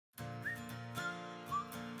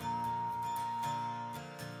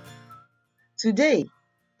Today,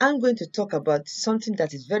 I'm going to talk about something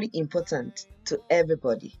that is very important to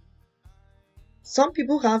everybody. Some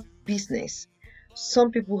people have business,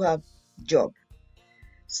 some people have job.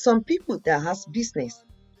 Some people that has business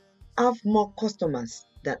have more customers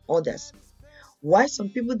than others, while some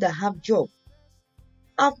people that have job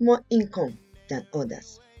have more income than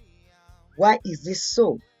others. Why is this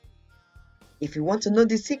so? If you want to know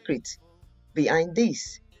the secret behind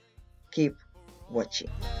this, keep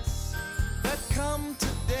watching.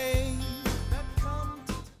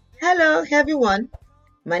 Hello everyone,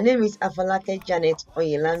 my name is Afalake Janet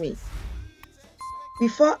Oyelami.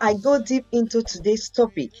 Before I go deep into today's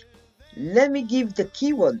topic, let me give the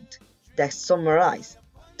keyword that summarizes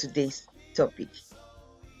today's topic.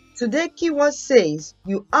 Today's keyword says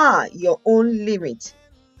you are your own limit.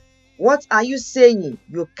 What are you saying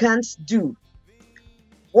you can't do?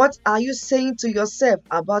 What are you saying to yourself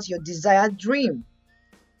about your desired dream?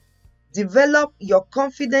 Develop your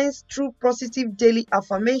confidence through positive daily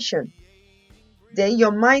affirmation. Then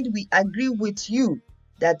your mind will agree with you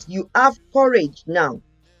that you have courage now.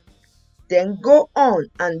 Then go on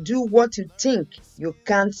and do what you think you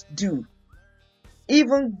can't do.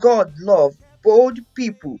 Even God loves bold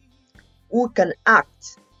people who can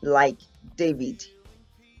act like David.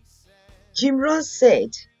 Jim Rohn said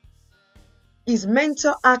his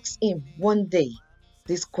mentor asked him one day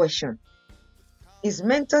this question. His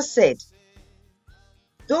mentor said,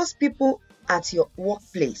 those people at your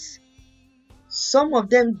workplace, some of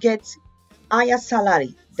them get higher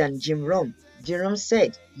salary than Jim Rohn. Jim Rohn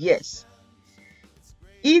said, yes.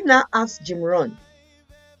 He now asked Jim Rohn,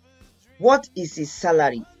 what is his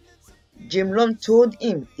salary? Jim Rohn told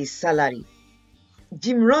him his salary.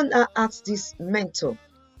 Jim Rohn now asked this mentor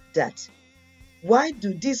that, why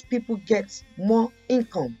do these people get more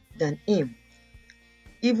income than him,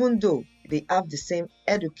 even though they have the same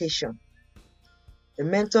education? The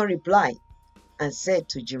mentor replied and said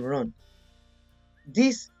to Jim Rohn,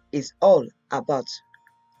 this is all about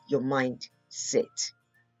your mindset.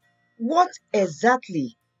 What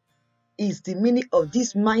exactly is the meaning of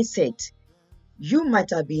this mindset? You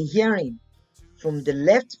might have been hearing from the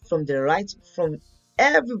left, from the right, from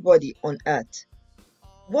everybody on earth.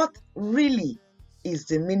 What really is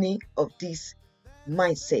the meaning of this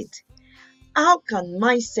mindset? How can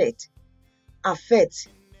mindset affect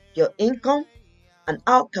your income, and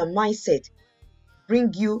how can mindset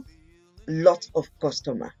bring you lots of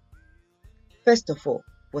customer? First of all,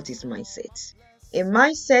 what is mindset? A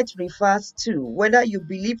mindset refers to whether you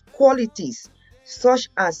believe qualities such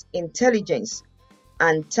as intelligence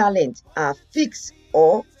and talent are fixed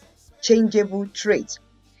or changeable traits.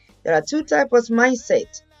 There are two types of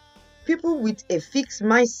mindset. People with a fixed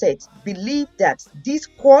mindset believe that these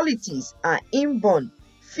qualities are inborn,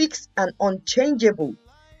 fixed and unchangeable.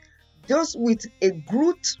 Those with a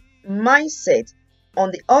growth mindset, on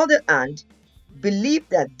the other hand, believe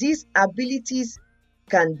that these abilities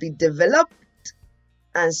can be developed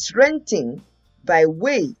and strengthened by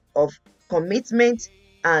way of commitment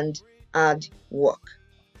and hard work.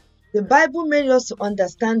 The Bible made us to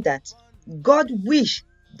understand that God wishes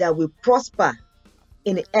that we prosper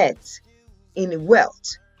in earth, in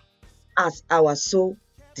wealth, as our soul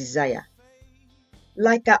desire.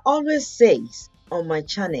 Like I always say on my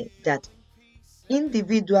channel, that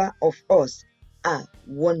individual of us are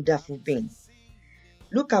wonderful beings.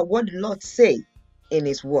 Look at what the Lord says in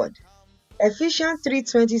His Word. Ephesians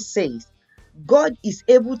 3:20 says, God is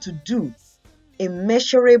able to do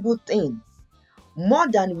immeasurable things, more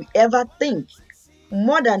than we ever think,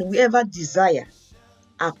 more than we ever desire,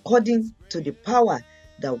 according to the power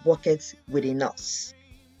that worketh within us.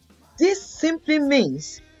 This simply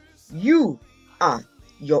means you are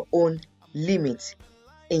your own limit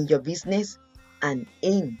in your business and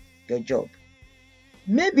in your job.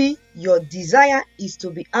 Maybe your desire is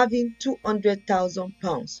to be having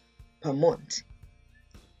 £200,000 per month,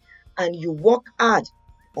 and you work hard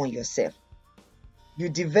on yourself. You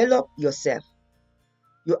develop yourself.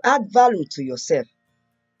 You add value to yourself,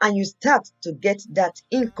 and you start to get that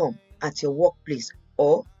income at your workplace,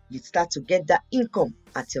 or you start to get that income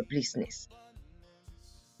at your business.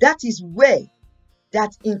 That is where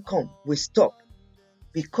that income will stop,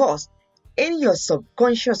 because in your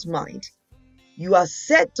subconscious mind, you are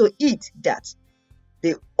set to it that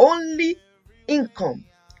the only income,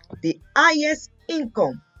 the highest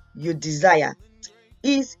income you desire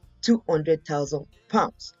is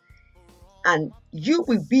 £200,000. And you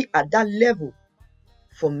will be at that level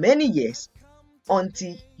for many years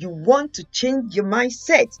until you want to change your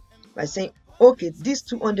mindset by saying, okay, this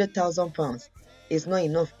 £200,000 is not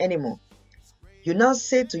enough anymore. You now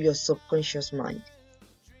say to your subconscious mind,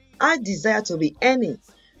 I desire to be earning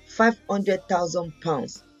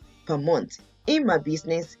 £500,000 per month in my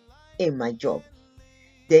business, in my job.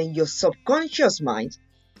 Then your subconscious mind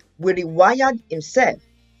will rewire himself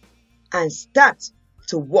and start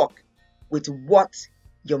to work with what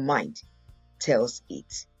your mind tells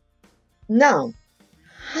it. Now,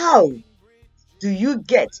 how do you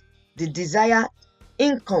get the desired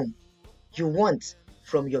income you want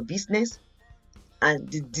from your business and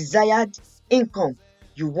the desired income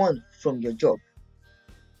you want from your job?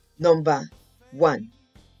 Number one,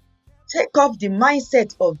 take off the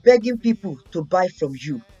mindset of begging people to buy from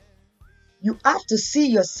you. You have to see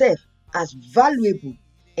yourself as valuable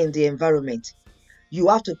in the environment. You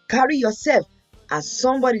have to carry yourself as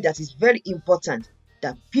somebody that is very important,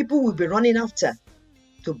 that people will be running after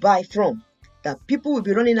to buy from, that people will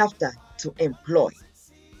be running after to employ.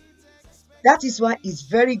 That is why it's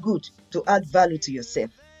very good to add value to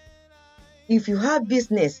yourself. If you have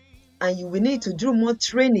business and you will need to do more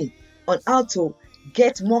training on how to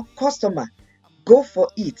get more customer, go for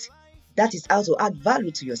it. That is how to add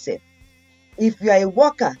value to yourself. If you are a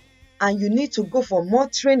worker and you need to go for more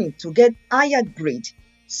training to get higher grade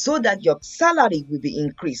so that your salary will be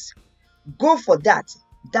increased, go for that.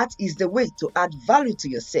 That is the way to add value to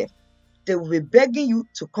yourself. They will be begging you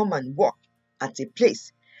to come and work at a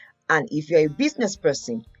place. And if you're a business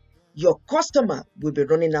person, your customer will be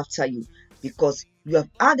running after you because you have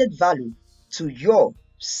added value to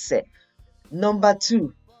yourself. Number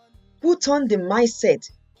two, put on the mindset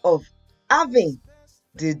of having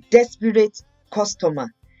the desperate customer.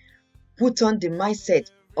 Put on the mindset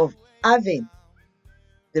of having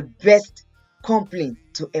the best company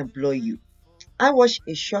to employ you. I watched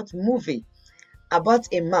a short movie about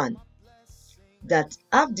a man that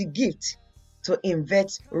have the gift to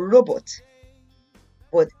invent robots,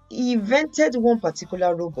 but he invented one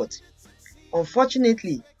particular robot.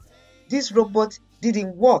 Unfortunately, this robot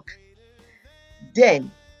didn't work.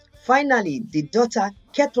 Then, finally, the daughter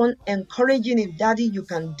kept on encouraging him, "Daddy, you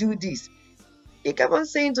can do this." He kept on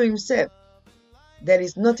saying to himself, there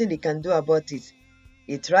is nothing he can do about it.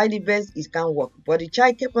 He tried the best, it can't work. But the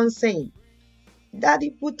child kept on saying, "Daddy,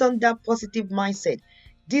 put on that positive mindset.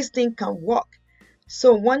 This thing can work."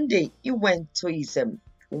 So one day, he went to his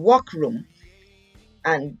workroom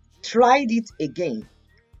and tried it again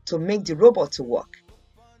to make the robot to work.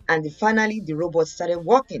 And finally, the robot started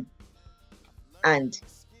working. And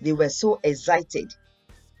they were so excited.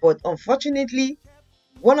 But unfortunately,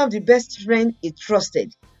 one of the best friends he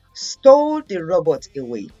trusted stole the robot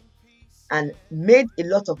away and made a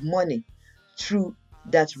lot of money through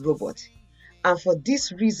that robot. And for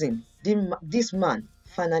this reason, this man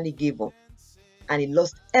finally gave up and he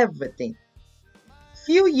lost everything.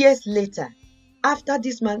 Few years later, after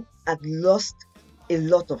this man had lost a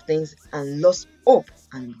lot of things and lost hope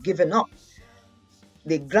and given up,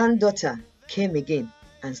 the granddaughter came again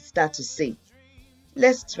and started to say,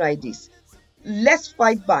 "Let's try this. Let's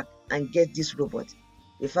fight back and get this robot."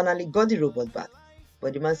 They finally got the robot back.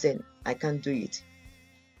 But the man said, "I can't do it."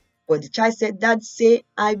 But the child said, "Dad, say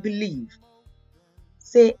I believe.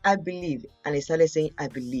 Say I believe." And he started saying, "I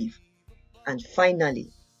believe." And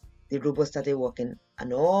finally, the robot started working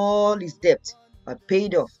and all his debts were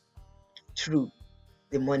paid off through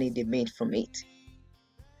the money they made from it.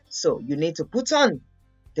 So you need to put on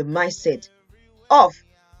the mindset of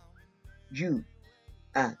you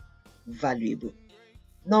are valuable.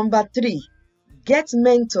 Number three, get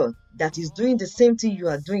mentor that is doing the same thing you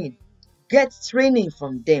are doing. Get training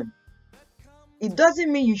from them. It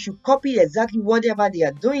doesn't mean you should copy exactly whatever they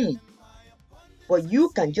are doing, but you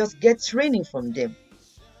can just get training from them.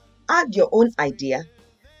 Add your own idea,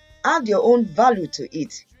 add your own value to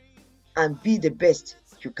it, and be the best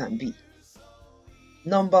you can be.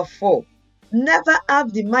 Number four, never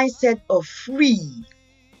have the mindset of free.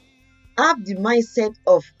 Have the mindset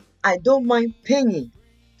of I don't mind paying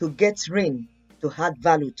to get trained to add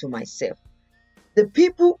value to myself. The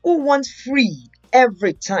people who want free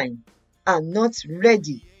every time are not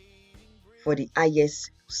ready for the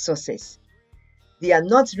highest success. They are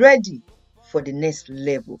not ready for the next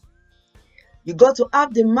level. You got to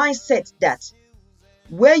have the mindset that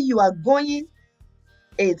where you are going,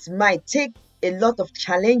 it might take a lot of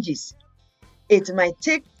challenges. It might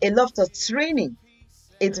take a lot of training.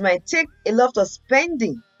 It might take a lot of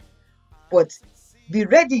spending. But be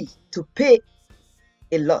ready to pay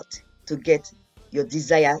a lot to get your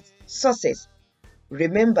desired success.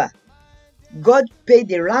 Remember, God paid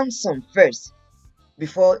the ransom first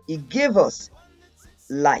before He gave us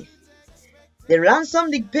life. The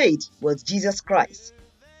ransom He paid was Jesus Christ.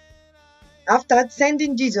 After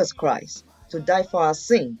sending Jesus Christ to die for our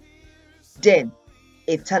sin, then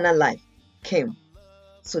eternal life came.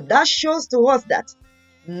 So that shows to us that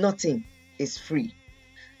nothing is free.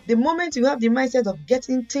 The moment you have the mindset of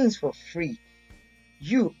getting things for free,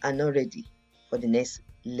 you are not ready for the next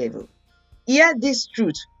level. Hear this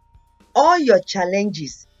truth. All your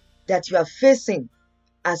challenges that you are facing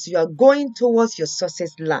as you are going towards your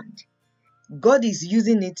success land, God is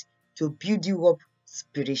using it to build you up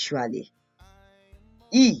spiritually.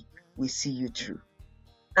 He will see you through.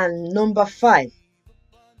 And number 5,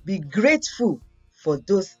 be grateful for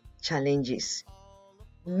those challenges.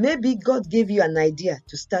 Maybe God gave you an idea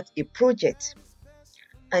to start a project,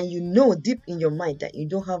 and you know deep in your mind that you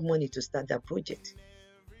don't have money to start that project.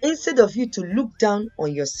 Instead of you to look down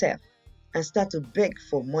on yourself and start to beg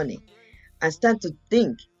for money and start to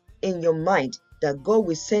think in your mind that God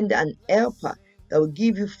will send an helper that will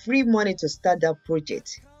give you free money to start that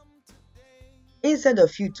project, instead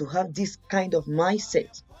of you to have this kind of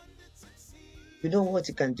mindset, you know what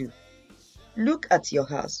you can do? Look at your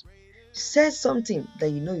house. Sell something that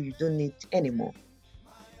you know you don't need anymore.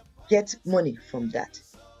 Get money from that.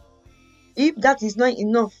 If that is not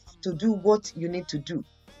enough to do what you need to do,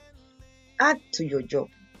 add to your job.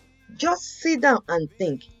 Just sit down and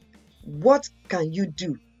think, what can you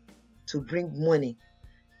do to bring money?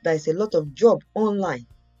 There is a lot of job online.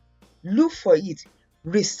 Look for it.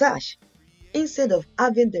 Research. Instead of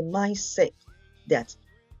having the mindset that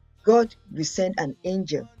God will send an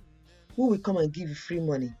angel who will come and give you free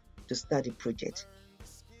money to start a project.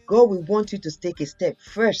 God will want you to take a step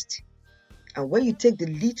first. And when you take the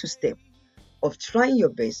little step of trying your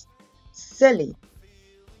best, selling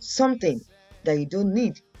something that you don't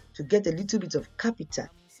need to get a little bit of capital,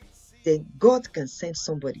 then God can send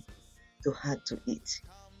somebody to add to it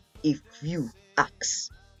if you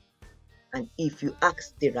ask, and if you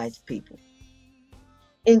ask the right people.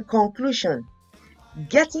 In conclusion,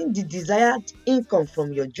 getting the desired income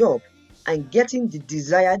from your job and getting the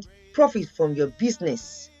desired profit from your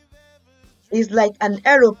business is like an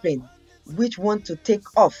aeroplane which wants to take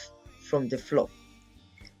off from the floor.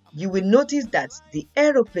 You will notice that the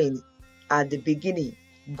aeroplane at the beginning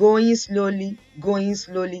going slowly, going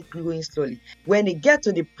slowly, going slowly. When it gets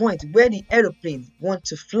to the point where the aeroplane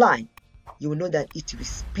wants to fly, you will know that it will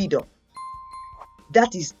speed up.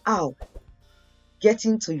 That is how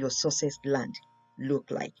getting to your success land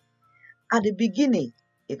look like. At the beginning,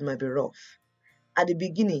 it might be rough. At the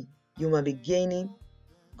beginning, you might be gaining,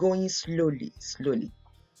 going slowly, slowly.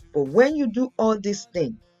 But when you do all these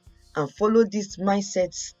things and follow this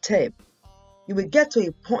mindset step, you will get to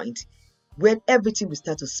a point where everything will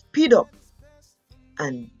start to speed up,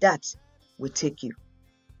 and that will take you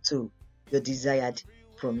to your desired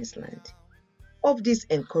promised land. Hope this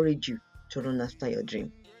encourage you to run after your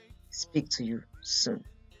dream. Speak to you soon.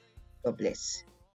 God bless.